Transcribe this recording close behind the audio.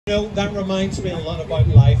know, that reminds me a lot about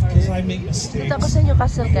life because I make mistakes. Dito ako sa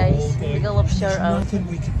Newcastle, guys. Big love shout out. Nothing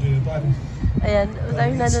we can do about it. Ayan,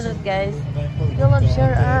 tayo nanonood, guys. Big love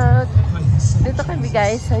shout out. Dito kami,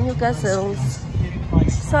 guys, sa Newcastle.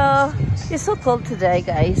 So, it's so cold today,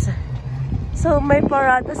 guys. So, may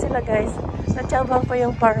parada sila, guys. Natsabang pa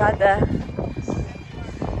yung parada.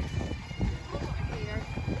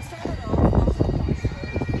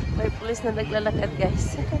 May pulis na naglalakad,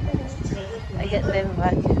 guys. I get them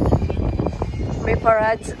back. May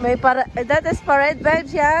parades. That is parade,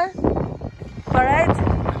 babes, yeah? Parade?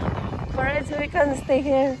 Parade, so we can stay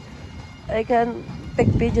here. I can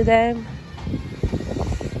take video them.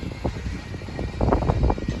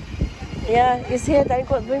 Yeah, it's here.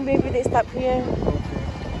 Maybe they stop here.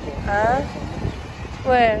 Huh?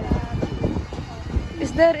 Where?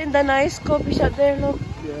 Is there in the nice coffee shop there? Look.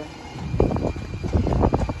 Yeah.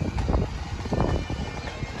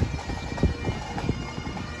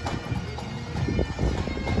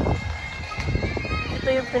 Ito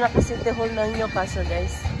yung pinaka-city hall ng Newcastle,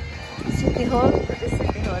 guys. City hall? Ito is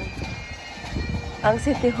city hall. Ang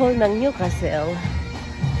city hall ng Newcastle.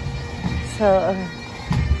 So,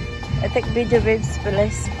 I take video babes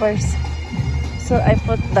first. So, I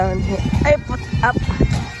put down here. I put up.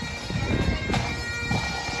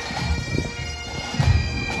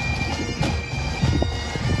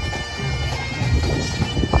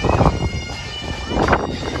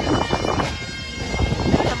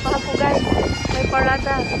 Sambahan po, guys. May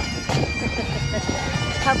parada.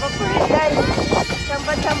 Haba po rin, guys.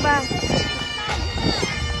 Chamba.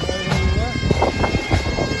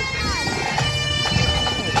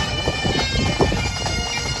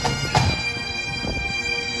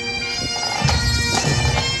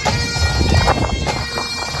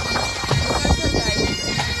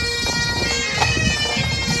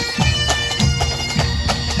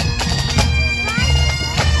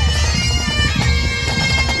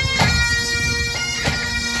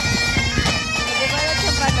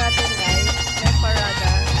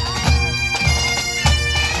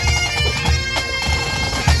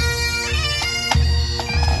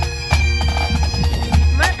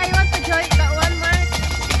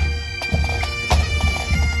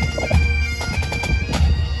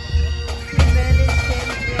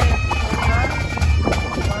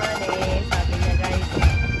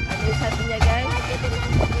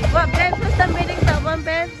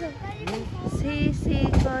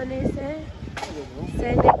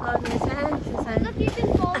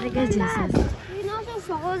 You're not so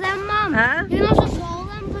swallow them, Mom. Huh? You're not so swallow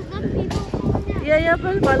them because the people go there. Yeah,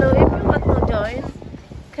 but follow if you want to join,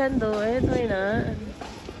 can do it. Why not?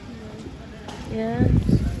 Yeah.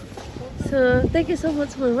 So, thank you so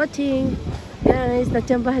much for watching. Guys,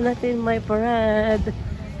 natsambahan natin my parade.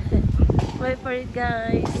 My parade,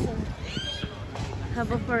 guys.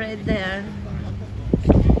 Have a parade there.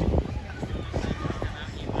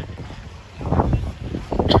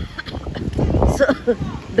 So,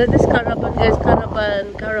 that is caravan, guys.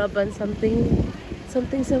 Caravan something.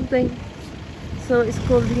 So, it's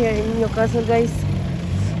cold here in Newcastle, guys.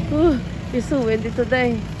 It's so windy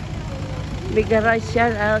today. Big garage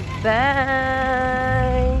shout out. Bye!